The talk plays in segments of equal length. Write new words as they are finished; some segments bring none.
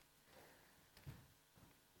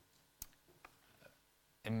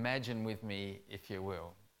Imagine with me, if you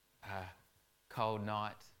will, a cold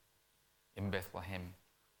night in Bethlehem.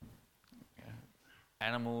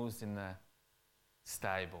 Animals in the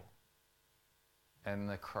stable and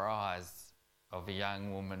the cries of a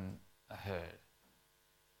young woman are heard.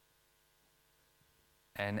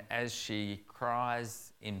 And as she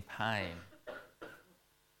cries in pain,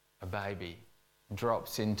 a baby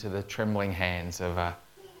drops into the trembling hands of a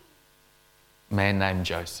man named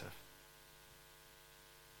Joseph.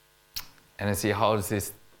 And as he holds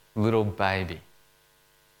this little baby,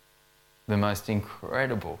 the most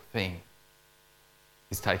incredible thing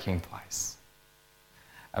is taking place.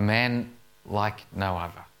 A man like no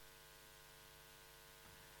other.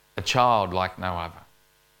 A child like no other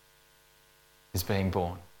is being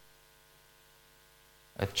born.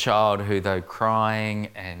 A child who, though crying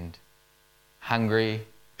and hungry,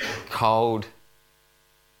 cold,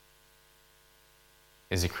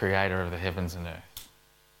 is a creator of the heavens and earth.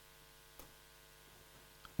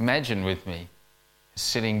 Imagine with me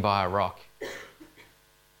sitting by a rock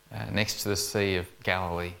next to the Sea of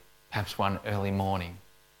Galilee, perhaps one early morning,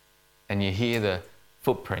 and you hear the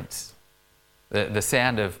footprints, the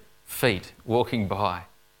sound of feet walking by.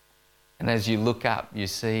 And as you look up, you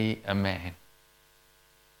see a man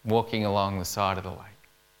walking along the side of the lake.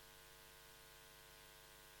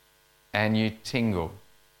 And you tingle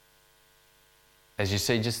as you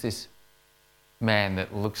see just this man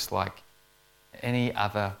that looks like any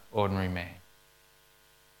other ordinary man.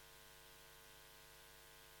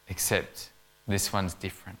 Except this one's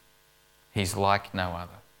different. He's like no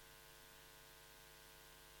other.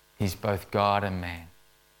 He's both God and man.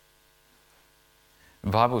 The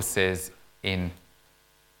Bible says in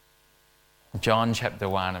John chapter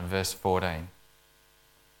 1 and verse 14,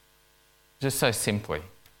 just so simply,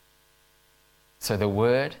 so the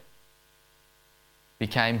Word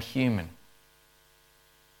became human.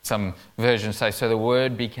 Some versions say, so the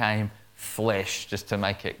Word became flesh, just to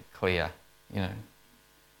make it clear,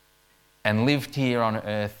 and lived here on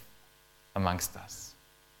earth amongst us.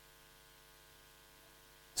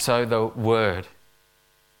 So the Word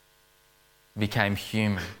became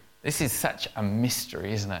human. This is such a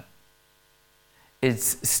mystery, isn't it?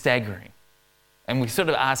 It's staggering. And we sort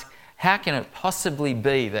of ask, how can it possibly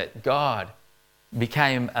be that God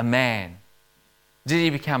became a man? Did he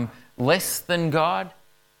become less than God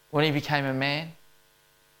when he became a man?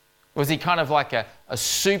 Was he kind of like a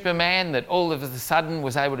Superman that all of a sudden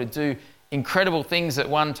was able to do incredible things at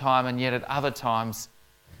one time, and yet at other times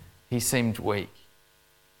he seemed weak?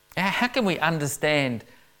 How can we understand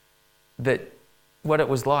that what it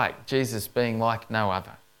was like, Jesus being like no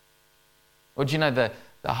other? Well, do you know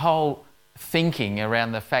the whole thinking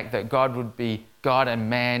around the fact that God would be God and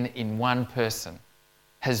man in one person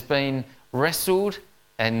has been wrestled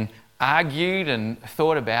and argued and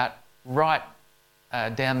thought about right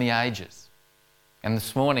down the ages. And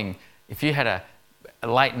this morning, if you had a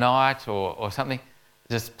late night or something,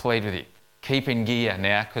 just plead with you. Keep in gear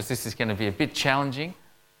now, because this is going to be a bit challenging.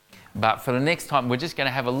 But for the next time, we're just going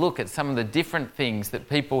to have a look at some of the different things that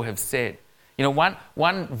people have said. One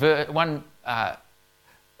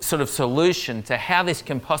sort of solution to how this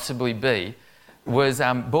can possibly be was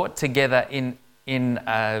brought together in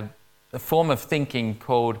a form of thinking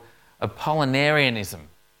called Apollinarianism.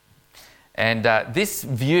 And this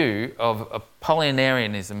view of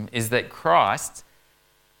Apollinarianism is that Christ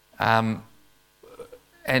and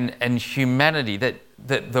humanity,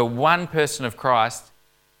 that the one person of Christ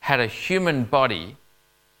had a human body,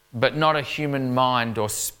 but not a human mind or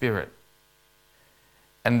spirit.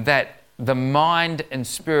 And that the mind and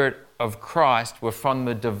spirit of Christ were from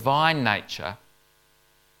the divine nature,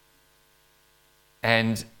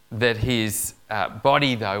 and that his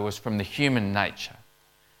body, though, was from the human nature.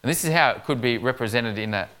 And this is how it could be represented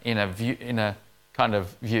in a kind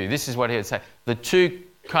of view. This is what he would say. The two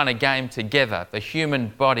kind of came together, the human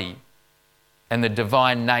body and the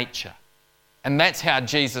divine nature. And that's how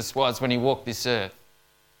Jesus was when he walked this earth,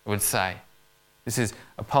 I would say. This is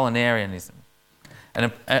Apollinarianism.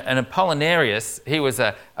 And Apollinarius, he was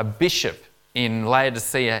a bishop in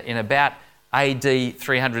Laodicea in about AD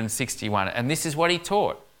 361. And this is what he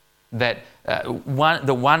taught, that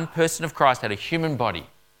the one person of Christ had a human body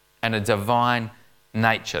and a divine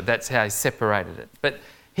nature. That's how he separated it. But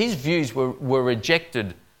his views were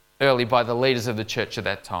rejected early by the leaders of the church at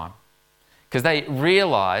that time, because they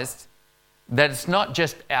realised that it's not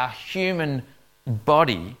just our human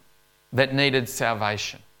body that needed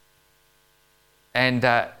salvation. And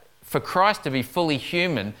for Christ to be fully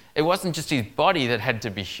human, it wasn't just his body that had to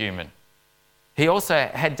be human. He also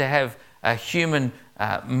had to have a human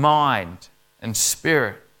mind and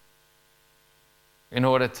spirit. in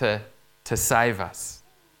order to save us.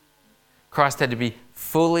 Christ had to be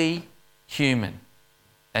fully human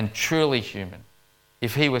and truly human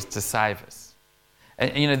if he was to save us.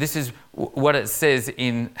 And this is what it says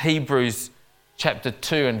in Hebrews chapter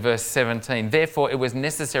 2 and verse 17. Therefore, it was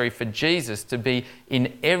necessary for Jesus to be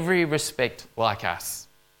in every respect like us.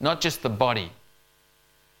 Not just the body,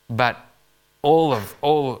 but all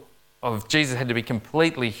of Jesus had to be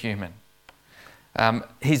completely human. So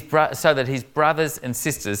that his brothers and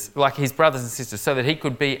sisters, so that he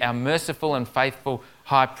could be our merciful and faithful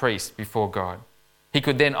high priest before God. He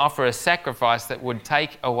could then offer a sacrifice that would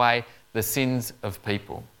take away the sins of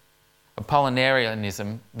people.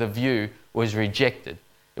 Apollinarianism, the view, was rejected.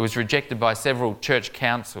 It was rejected by several church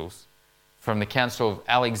councils, from the Council of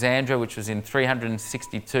Alexandria, which was in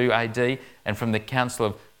 362 AD, and from the Council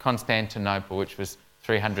of Constantinople, which was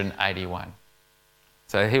 381.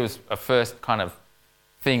 So here was a first kind of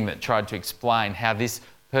thing that tried to explain how this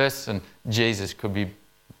person, Jesus, could be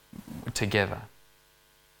together.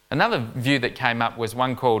 Another view that came up was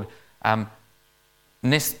one called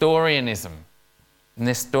Nestorianism.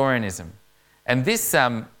 And this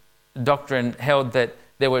doctrine held that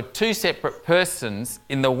there were two separate persons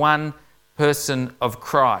in the one person of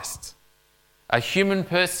Christ, a human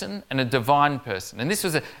person and a divine person. And this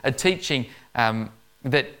was a teaching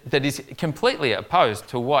that is completely opposed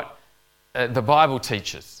to what the Bible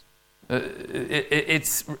teaches.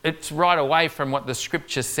 It's right away from what the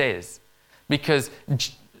Scripture says, because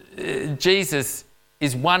Jesus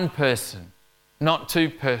is one person, not two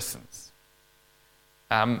persons.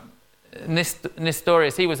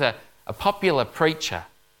 Nestorius, he was a popular preacher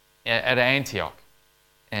at Antioch,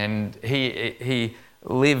 and he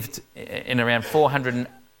lived in around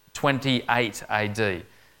 428 AD.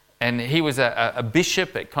 And he was a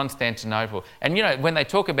bishop at Constantinople. And when they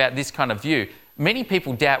talk about this kind of view, many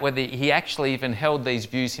people doubt whether he actually even held these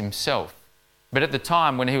views himself. But at the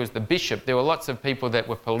time when he was the bishop, there were lots of people that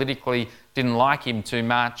were politically, didn't like him too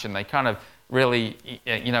much, and they kind of really,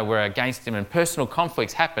 were against him, and personal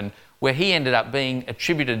conflicts happened where he ended up being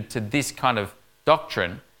attributed to this kind of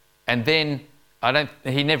doctrine. And then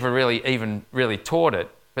he never really taught it.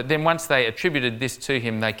 But then once they attributed this to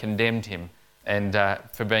him, they condemned him and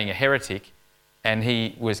for being a heretic, and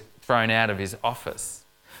he was thrown out of his office.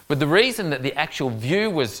 But the reason that the actual view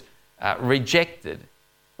was rejected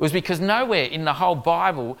was because nowhere in the whole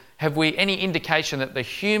Bible have we any indication that the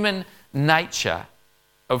human nature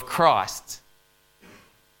of Christ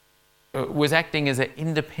was acting as an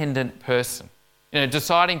independent person,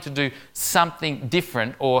 deciding to do something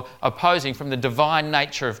different or opposing from the divine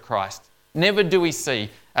nature of Christ. Never do we see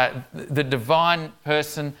the divine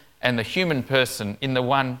person and the human person in the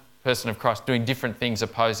one person of Christ doing different things,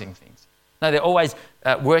 opposing things. No, they're always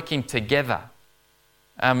working together.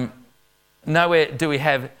 Nowhere do we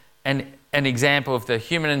have an example of the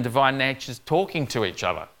human and divine natures talking to each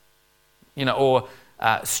other, or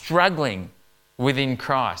struggling within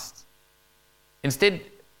Christ. Instead,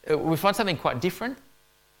 we find something quite different.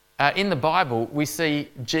 In the Bible, we see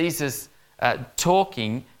Jesus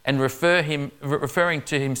talking and referring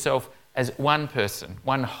to himself as one person,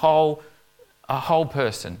 a whole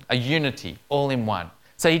person, a unity, all in one.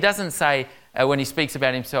 So he doesn't say, when he speaks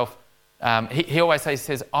about himself, he always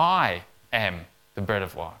says, I am the bread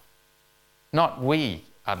of life. Not we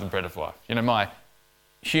are the bread of life. My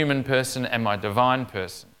human person and my divine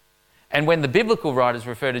person. And when the biblical writers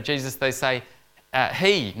refer to Jesus, they say,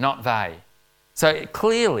 he, not they. So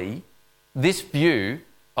clearly, this view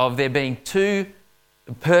of there being two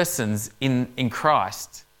persons in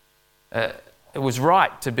Christ, it was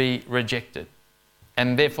right to be rejected.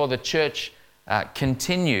 And therefore the church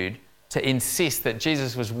continued to insist that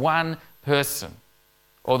Jesus was one person,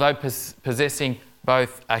 although possessing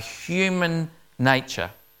both a human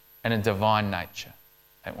nature and a divine nature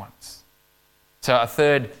at once. So a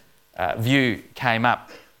third view came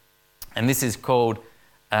up, and this is called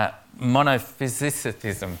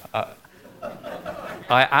monophysitism.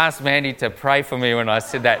 I asked Mandy to pray for me when I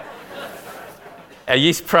said that. Are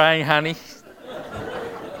you praying, honey?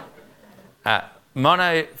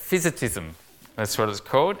 Monophysitism, that's what it's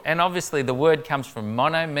called. And obviously the word comes from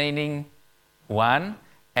mono, meaning one,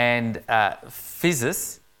 and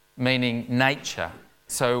physis, meaning nature.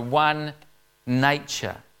 So one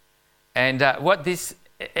nature. And what this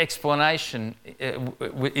explanation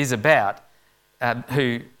is about,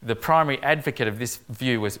 who the primary advocate of this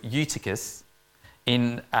view was Eutychus,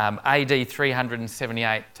 in AD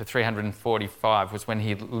 378 to 345 was when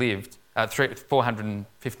he lived,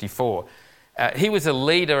 454. He was a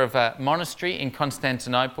leader of a monastery in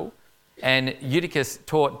Constantinople, and Eutychus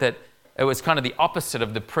taught that it was kind of the opposite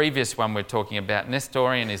of the previous one we're talking about,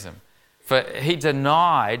 Nestorianism. For he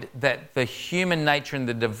denied that the human nature and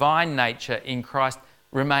the divine nature in Christ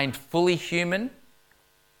remained fully human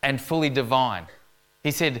and fully divine.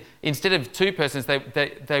 He said instead of two persons,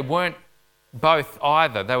 they weren't both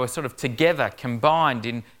either. They were sort of together, combined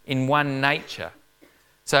in one nature.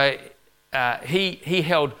 So he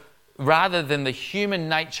held, rather than the human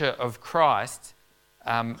nature of Christ,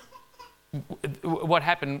 what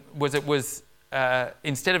happened was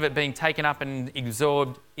instead of it being taken up and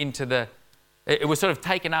absorbed into it was sort of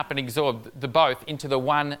taken up and absorbed the both into the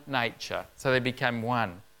one nature. So they became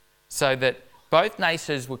one. So that both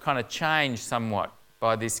natures were kind of changed somewhat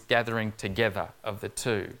by this gathering together of the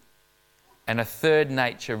two. And a third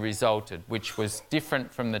nature resulted, which was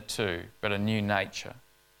different from the two, but a new nature.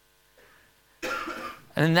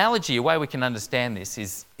 An analogy, a way we can understand this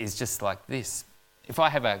is just like this. If I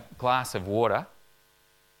have a glass of water,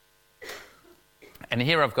 and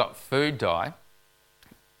here I've got food dye,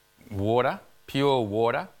 water, pure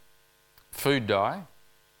water, food dye,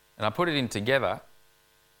 and I put it in together,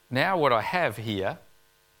 now what I have here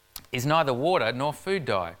is neither water nor food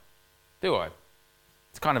dye, do I?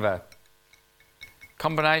 It's kind of a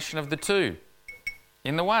combination of the two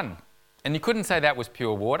in the one. And you couldn't say that was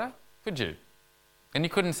pure water, could you? And you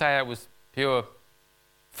couldn't say it was pure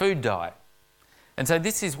food dye. And so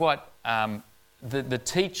this is what the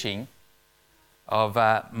teaching of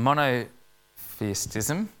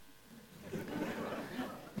monotheism,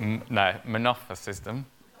 monotheism.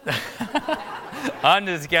 I'm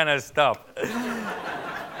just going to stop.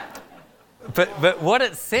 But what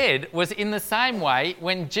it said was, in the same way,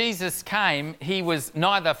 when Jesus came, he was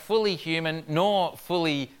neither fully human nor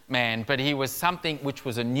fully man, but he was something which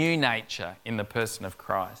was a new nature in the person of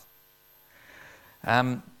Christ.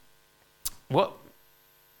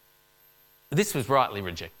 This was rightly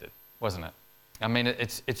rejected, wasn't it? I mean,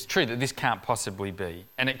 it's true that this can't possibly be.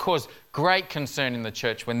 And it caused great concern in the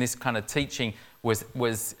church when this kind of teaching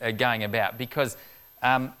was going about, because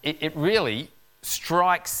it really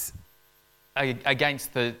strikes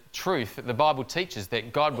against the truth that the Bible teaches,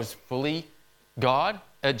 that God was fully God,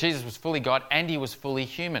 Jesus was fully God, and he was fully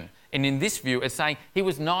human. And in this view, it's saying he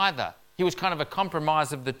was neither. He was kind of a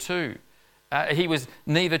compromise of the two. He was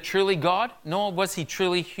neither truly God, nor was he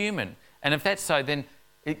truly human. And if that's so, then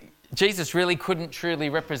Jesus really couldn't truly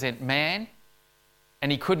represent man,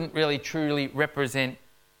 and he couldn't really truly represent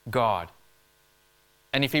God.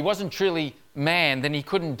 And if he wasn't truly man, then he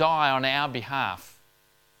couldn't die on our behalf.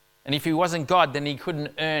 And if he wasn't God, then he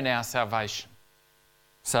couldn't earn our salvation.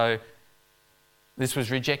 So this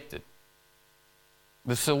was rejected.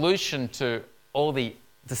 The solution to all the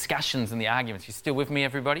discussions and the arguments, you still with me,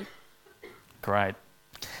 everybody? Great.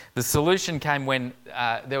 The solution came when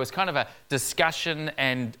there was kind of a discussion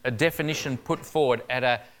and a definition put forward at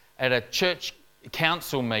a church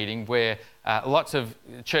council meeting where lots of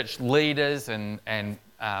church leaders and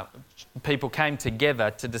people came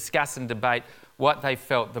together to discuss and debate what they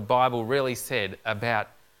felt the Bible really said about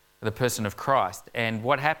the person of Christ. And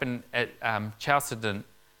what happened at Chalcedon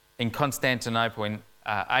in Constantinople in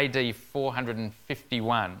AD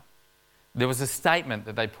 451, there was a statement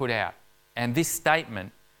that they put out. And this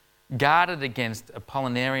statement guarded against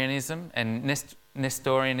Apollinarianism and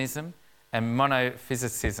Nestorianism and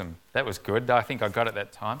monophysitism. That was good. I think I got it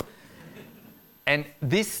that time. And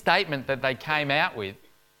this statement that they came out with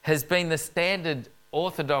has been the standard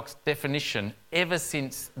Orthodox definition ever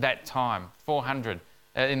since that time,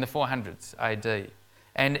 in the 400s AD.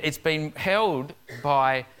 And it's been held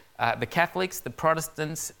by the Catholics, the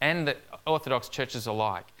Protestants, and the Orthodox churches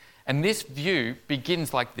alike. And this view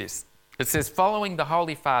begins like this. It says, following the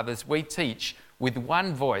Holy Fathers, we teach with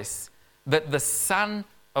one voice that the Son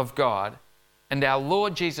of God and our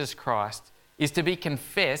Lord Jesus Christ is to be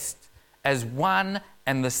confessed as one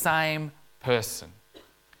and the same person.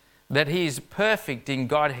 That he is perfect in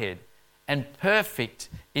Godhead and perfect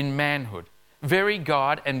in manhood, very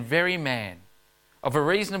God and very man, of a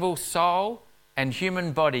reasonable soul and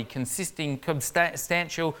human body, consisting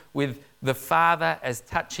substantial with the Father as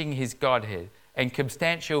touching his Godhead, and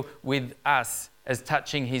substantial with us as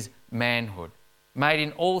touching his manhood, made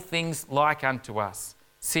in all things like unto us,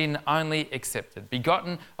 sin only excepted,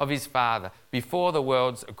 begotten of his Father, before the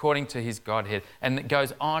worlds according to his Godhead. And it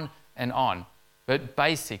goes on and on. But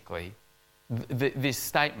basically, this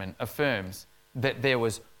statement affirms that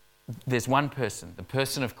there's one person, the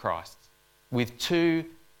person of Christ, with two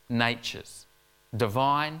natures,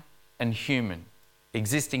 divine and human,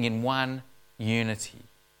 existing in one unity.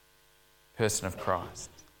 Person of Christ.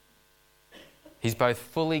 He's both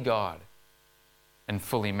fully God and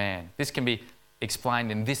fully man. This can be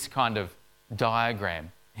explained in this kind of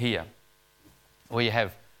diagram here, where you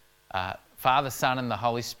have Father, Son, and the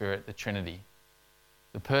Holy Spirit, the Trinity,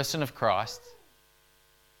 the person of Christ,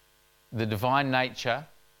 the divine nature,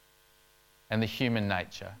 and the human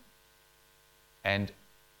nature. And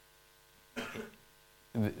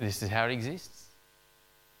this is how it exists.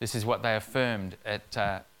 This is what they affirmed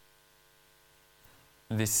at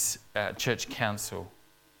this church council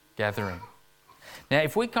gathering. Now,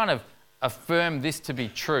 if we kind of affirm this to be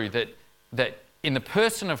true, that in the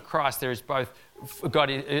person of Christ there is both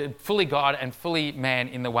fully God and fully man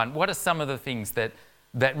in the one, what are some of the things that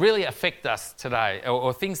really affect us today,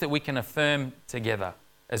 or things that we can affirm together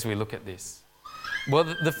as we look at this? Well,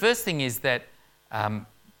 the first thing is that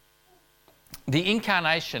the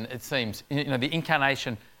incarnation, it seems, the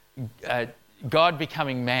incarnation, God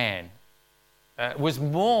becoming man, was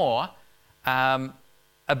more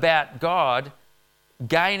about God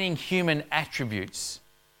gaining human attributes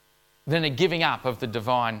than a giving up of the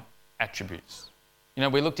divine attributes.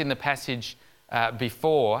 We looked in the passage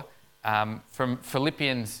before from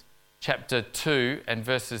Philippians chapter 2 and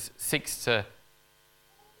verses 6 to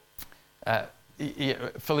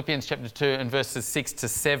Philippians chapter 2 and verses 6 to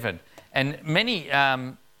 7. And many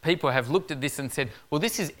people have looked at this and said, well,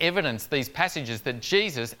 this is evidence, these passages, that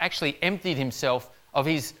Jesus actually emptied himself of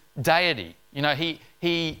his deity.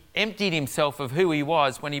 He emptied himself of who he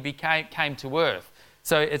was when he came to earth.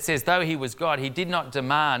 So it says, though he was God, he did not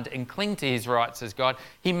demand and cling to his rights as God.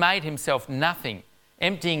 He made himself nothing,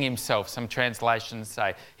 emptying himself, some translations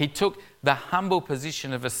say. He took the humble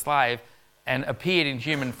position of a slave and appeared in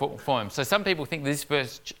human form. So some people think this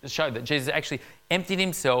verse showed that Jesus actually emptied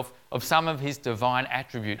himself of some of his divine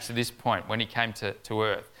attributes at this point when he came to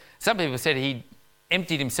earth. Some people said he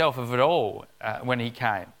emptied himself of it all when he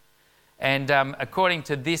came. And according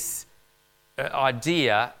to this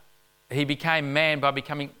idea, he became man by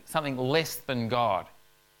becoming something less than God.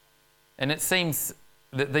 And it seems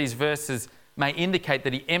that these verses may indicate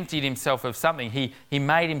that he emptied himself of something. He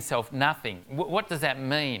made himself nothing. What does that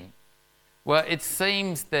mean? Well, it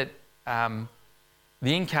seems that the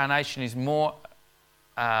incarnation is more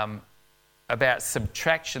about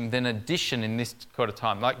subtraction than addition in this kind of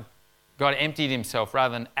time. Like God emptied himself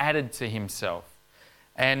rather than added to himself.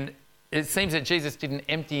 And it seems that Jesus didn't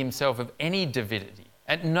empty himself of any divinity.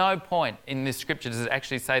 At no point in this scripture does it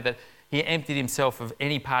actually say that he emptied himself of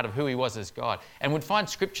any part of who he was as God. And we'd find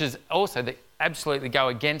scriptures also that absolutely go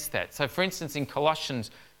against that. So for instance, in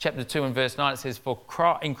Colossians chapter 2 and verse 9, it says, for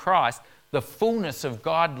in Christ, the fullness of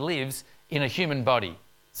God lives in a human body.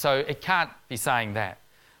 So it can't be saying that.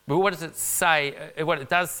 But what does it say? What it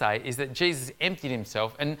does say is that Jesus emptied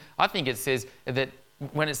himself. And I think it says that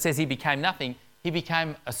when it says he became nothing, he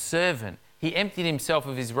became a servant. He emptied himself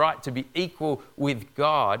of his right to be equal with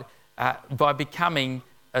God by becoming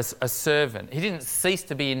a servant. He didn't cease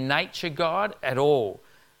to be in nature God at all.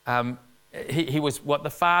 He was what the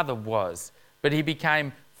Father was, but he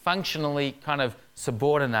became functionally kind of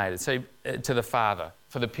subordinated to the Father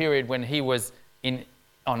for the period when he was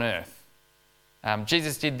on earth.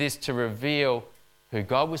 Jesus did this to reveal who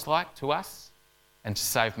God was like to us and to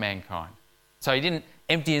save mankind. So he didn't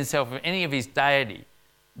empty himself of any of his deity,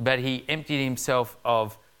 but he emptied himself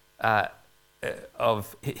of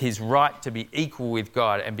his right to be equal with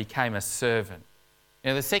God and became a servant.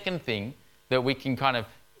 Now, the second thing that we can kind of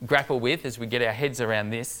grapple with as we get our heads around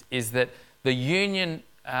this is that the union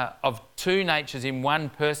of two natures in one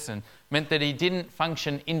person meant that he didn't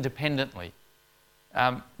function independently.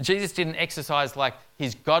 Jesus didn't exercise like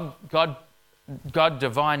his God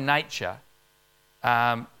divine nature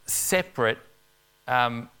separate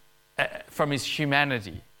from his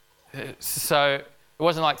humanity. So it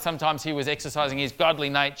wasn't like sometimes he was exercising his godly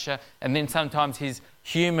nature and then sometimes his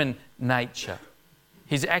human nature.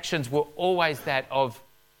 His actions were always that of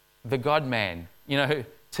the God-man,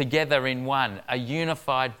 together in one, a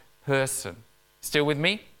unified person. Still with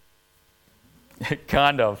me?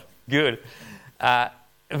 Kind of. Good. But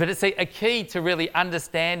it's a key to really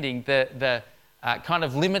understanding the kind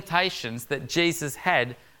of limitations that Jesus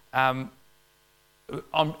had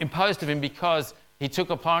imposed of him because he took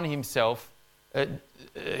upon himself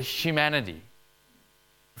humanity.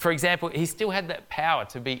 For example, he still had that power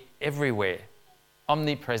to be everywhere,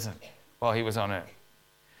 omnipresent while he was on earth.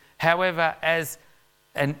 However, as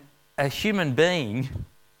a human being,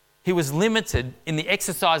 he was limited in the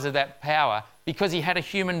exercise of that power because he had a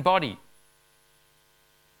human body.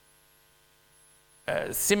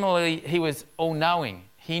 Similarly, he was all-knowing.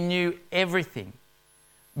 He knew everything.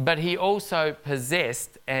 But he also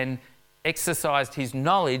possessed and exercised his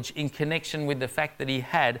knowledge in connection with the fact that he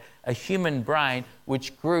had a human brain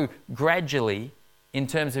which grew gradually in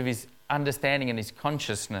terms of his understanding and his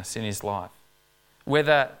consciousness in his life.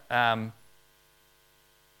 Whether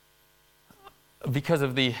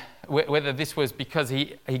this was because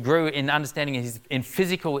he grew in understanding in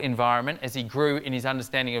physical environment as he grew in his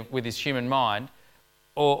understanding with his human mind,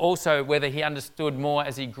 or also whether he understood more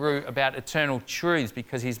as he grew about eternal truths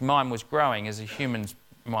because his mind was growing as a human's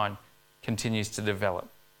mind continues to develop.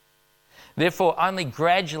 Therefore, only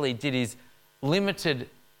gradually did his limited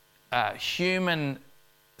human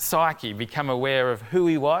psyche become aware of who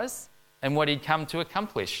he was and what he'd come to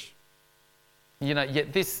accomplish.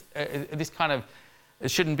 Yet this kind of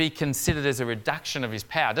shouldn't be considered as a reduction of his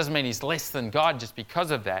power. It doesn't mean he's less than God just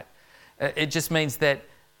because of that. It just means that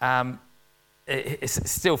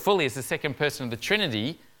still fully as the second person of the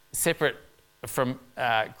Trinity, separate from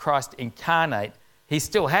Christ incarnate, he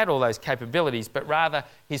still had all those capabilities, but rather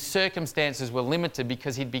his circumstances were limited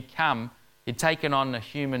because he'd taken on a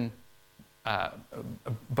human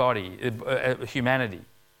body, humanity.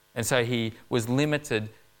 And so he was limited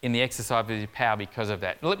in the exercise of his power because of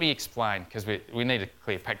that. Let me explain, because we need a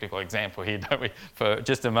clear practical example here, don't we, for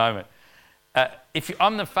just a moment.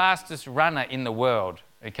 I'm the fastest runner in the world,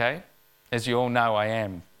 okay? As you all know, I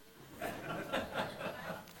am.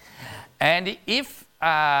 And if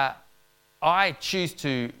I choose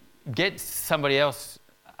to get somebody else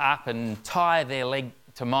up and tie their leg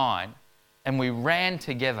to mine, and we ran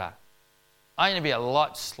together, I'm going to be a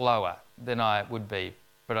lot slower than I would be,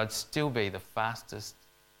 but I'd still be the fastest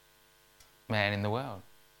man in the world,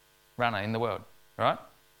 runner in the world, right?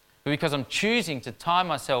 But because I'm choosing to tie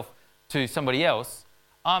myself to somebody else,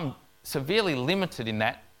 I'm severely limited in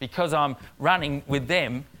that because I'm running with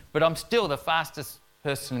them, but I'm still the fastest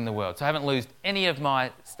person in the world. So I haven't lost any of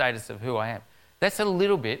my status of who I am. That's a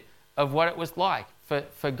little bit of what it was like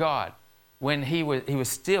for God when he was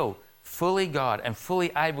still fully God and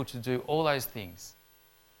fully able to do all those things.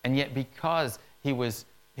 And yet because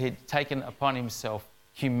he'd taken upon himself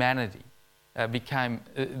humanity, became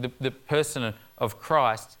the person of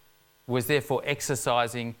Christ, was therefore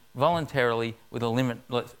exercising voluntarily with a limit,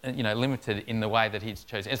 limited in the way that he's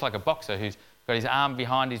chosen. It's like a boxer who's got his arm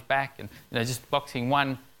behind his back and just boxing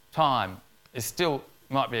one time is still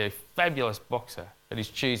might be a fabulous boxer, but he's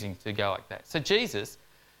choosing to go like that. So Jesus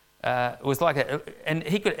was like and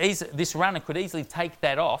he could this runner could easily take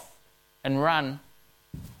that off and run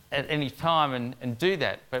at any time and do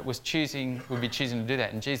that, but would be choosing to do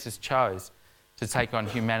that. And Jesus chose to take on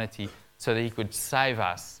humanity so that he could save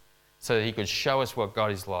us, so that he could show us what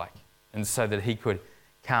God is like, and so that he could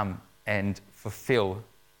come and fulfill,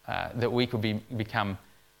 that we could become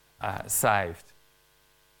saved.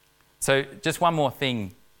 So just one more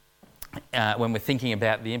thing when we're thinking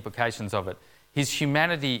about the implications of it. His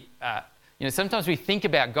humanity, sometimes we think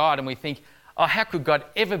about God and we think, oh, how could God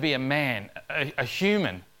ever be a man, a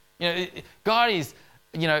human? God is,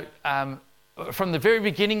 from the very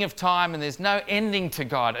beginning of time, and there's no ending to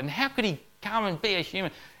God. And how could he come and be a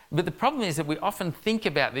human? But the problem is that we often think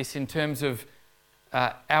about this in terms of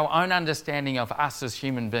our own understanding of us as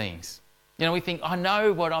human beings. We think, I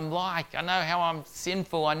know what I'm like. I know how I'm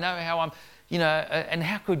sinful. I know how I'm, and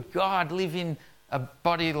how could God live in a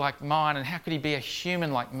body like mine? And how could he be a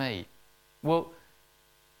human like me? Well,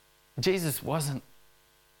 Jesus wasn't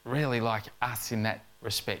really like us in that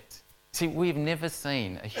respect. See, we've never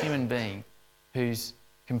seen a human being who's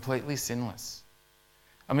completely sinless.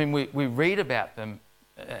 I mean, we read about them,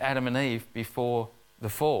 Adam and Eve, before the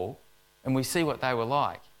fall, and we see what they were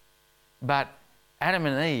like. But Adam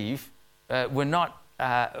and Eve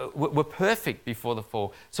were perfect before the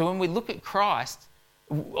fall. So when we look at Christ,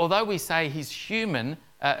 although we say he's human,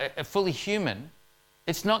 fully human,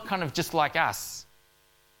 it's not kind of just like us.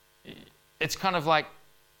 It's kind of like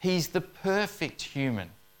he's the perfect human,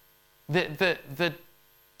 the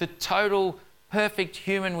total perfect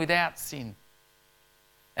human without sin.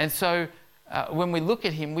 And so when we look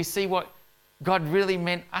at him, we see what God really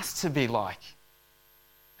meant us to be like.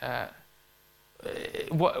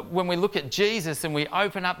 When we look at Jesus and we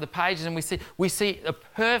open up the pages and we see a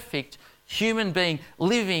perfect human being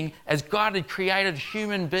living as God had created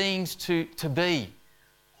human beings to be.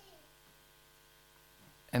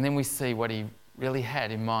 And then we see what he really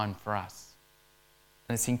had in mind for us.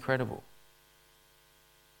 And it's incredible.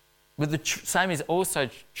 But the same is also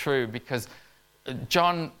true because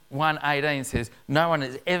John 1:18 says, no one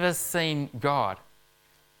has ever seen God,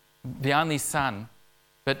 the only Son,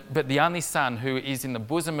 but the only Son who is in the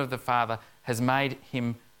bosom of the Father has made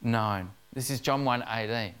him known. This is John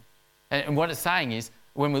 1:18. And what it's saying is,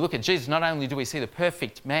 when we look at Jesus, not only do we see the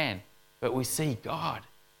perfect man, but we see God.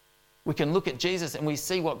 We can look at Jesus and we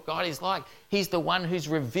see what God is like. He's the one who's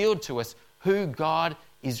revealed to us who God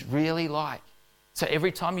is really like. So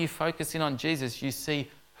every time you focus in on Jesus, you see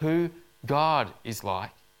who God is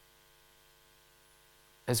like,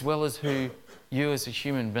 as well as who you as a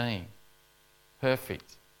human being,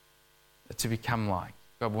 perfect, to become like.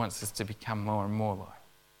 God wants us to become more and more like.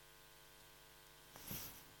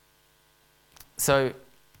 So,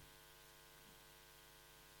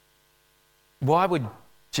 why would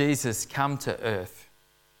Jesus come to earth?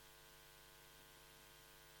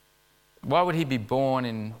 Why would he be born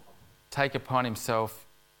and take upon himself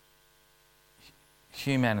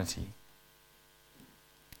humanity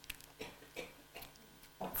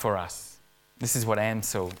for us? This is what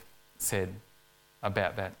Ansel said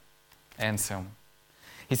about that. Anselm.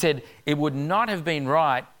 He said, "It would not have been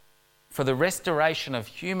right for the restoration of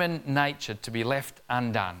human nature to be left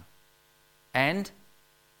undone. And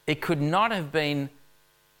it could not have been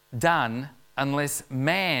done unless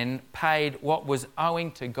man paid what was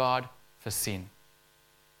owing to God for sin.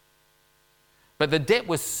 But the debt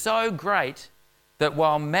was so great that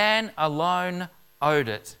while man alone owed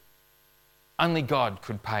it, only God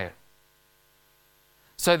could pay it.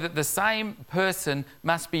 So that the same person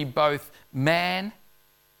must be both man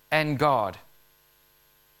and God.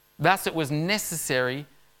 Thus it was necessary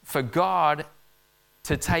for God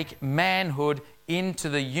to take manhood into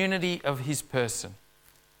the unity of his person,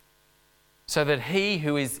 so that he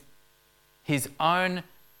who is his own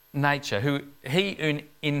nature,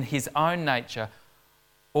 in his own nature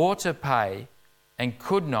ought to pay and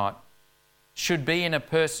could not, should be in a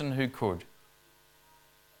person who could.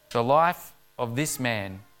 The life of this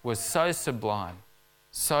man was so sublime,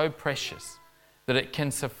 so precious, that it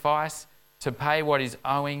can suffice to pay what is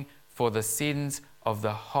owing for the sins of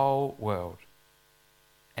the whole world,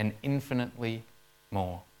 and infinitely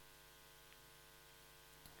more."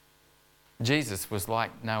 Jesus was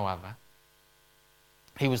like no other.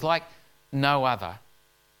 He was like no other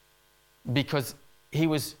because he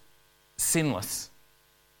was sinless.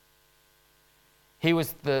 He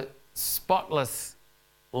was the spotless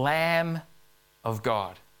Lamb of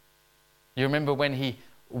God. You remember when he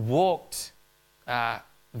walked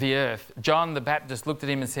the earth, John the Baptist looked at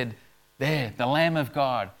him and said, "There, the Lamb of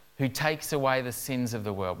God who takes away the sins of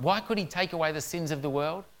the world." Why could he take away the sins of the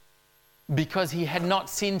world? Because he had not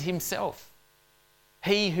sinned himself.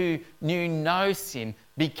 He who knew no sin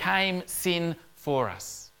became sin for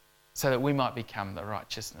us, so that we might become the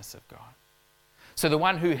righteousness of God. So the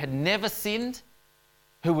one who had never sinned,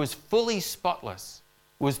 who was fully spotless,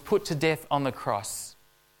 was put to death on the cross,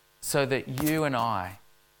 so that you and I,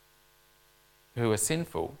 who are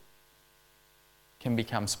sinful, can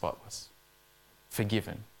become spotless,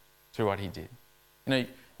 forgiven through what he did. You know,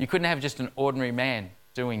 you couldn't have just an ordinary man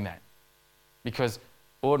doing that, because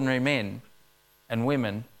ordinary men and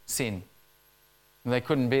women sin. And they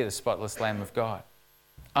couldn't be the spotless Lamb of God.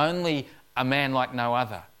 Only a man like no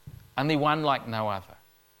other, only one like no other,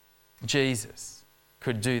 Jesus,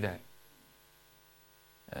 could do that.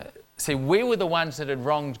 See, we were the ones that had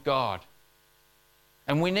wronged God.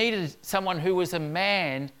 And we needed someone who was a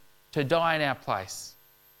man to die in our place.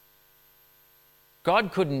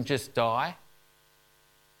 God couldn't just die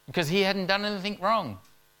because he hadn't done anything wrong.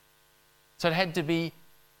 So it had to be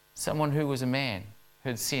someone who was a man who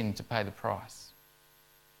had sinned to pay the price.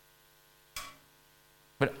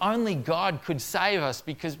 But only God could save us,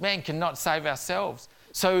 because man cannot save ourselves.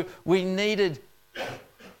 So we needed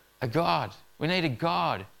a God. We needed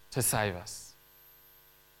God to save us.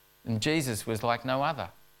 And Jesus was like no other.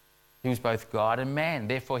 He was both God and man.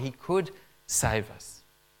 Therefore, he could save us.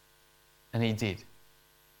 And he did.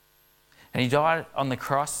 And he died on the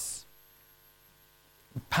cross,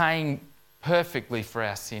 paying perfectly for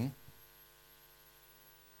our sin.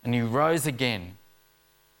 And he rose again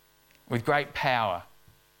with great power,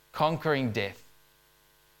 conquering death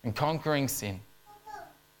and conquering sin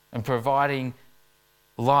and providing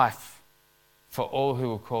life for all who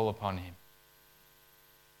will call upon him.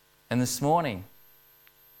 And this morning,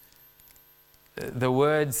 the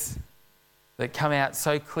words that come out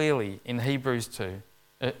so clearly in Hebrews 2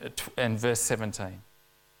 and verse 17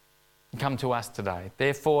 come to us today.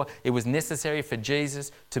 Therefore, it was necessary for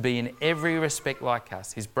Jesus to be in every respect like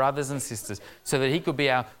us, his brothers and sisters, so that he could be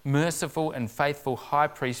our merciful and faithful high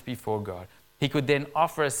priest before God. He could then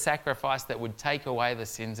offer a sacrifice that would take away the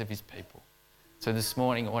sins of his people. So this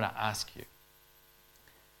morning, I want to ask you,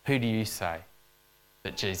 who do you say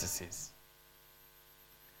that Jesus is?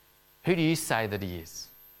 Who do you say that he is?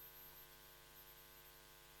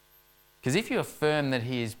 Because if you affirm that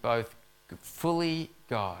he is both fully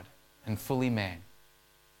God and fully man,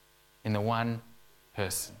 in the one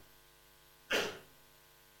person,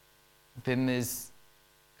 then there's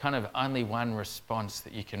kind of only one response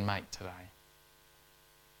that you can make today.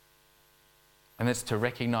 And that's to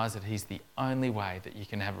recognise that he's the only way that you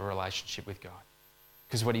can have a relationship with God.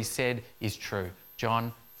 Because what he said is true.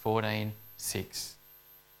 John 14:6.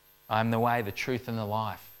 I am the way, the truth and the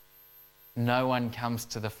life. No one comes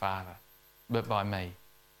to the Father but by me.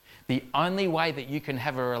 The only way that you can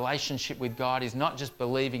have a relationship with God is not just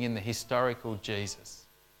believing in the historical Jesus,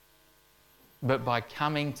 but by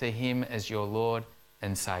coming to him as your Lord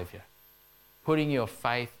and Saviour, putting your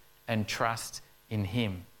faith and trust in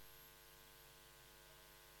him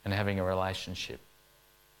and having a relationship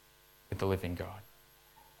with the living God.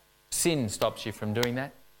 Sin stops you from doing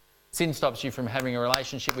that. Sin stops you from having a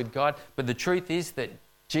relationship with God. But the truth is that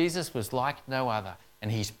Jesus was like no other,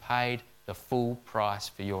 and he's paid the full price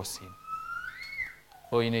for your sin.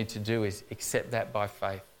 All you need to do is accept that by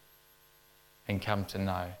faith and come to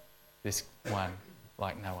know this one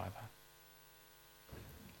like no other.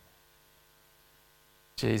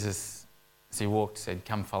 Jesus, as he walked, said,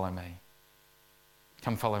 "Come follow me.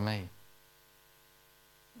 Come follow me."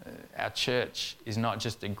 Our church is not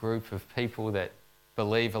just a group of people that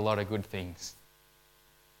believe a lot of good things.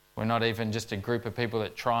 We're not even just a group of people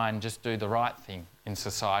that try and just do the right thing in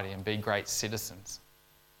society and be great citizens.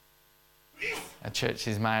 Our church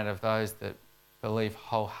is made of those that believe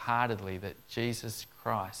wholeheartedly that Jesus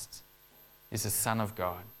Christ is the Son of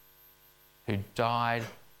God who died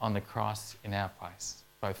on the cross in our place,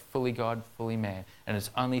 both fully God, fully man. And it's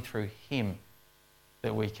only through him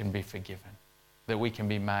that we can be forgiven, that we can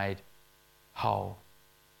be made whole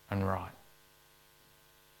and right.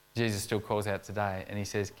 Jesus still calls out today and he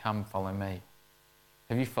says, "Come follow me."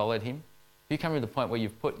 Have you followed him? Have you come to the point where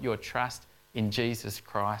you've put your trust in Jesus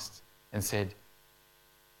Christ and said,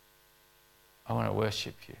 "I want to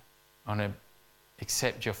worship you. I want to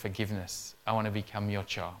accept your forgiveness. I want to become your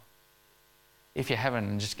child"? If you haven't,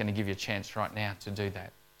 I'm just going to give you a chance right now to do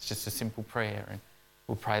that. It's just a simple prayer and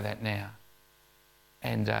we'll pray that now.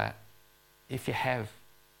 And if you have,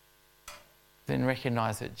 then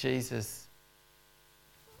recognise that Jesus,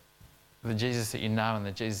 the Jesus that you know and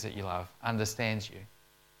the Jesus that you love, understands you.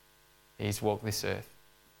 He's walked this earth.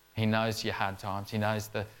 He knows your hard times. He knows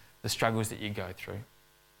the struggles that you go through.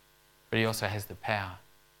 But he also has the power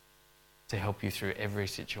to help you through every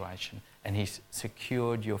situation. And he's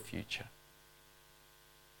secured your future.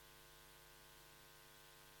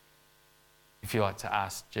 If you like to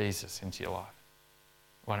ask Jesus into your life,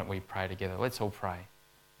 why don't we pray together? Let's all pray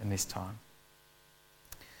in this time.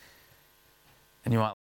 And you might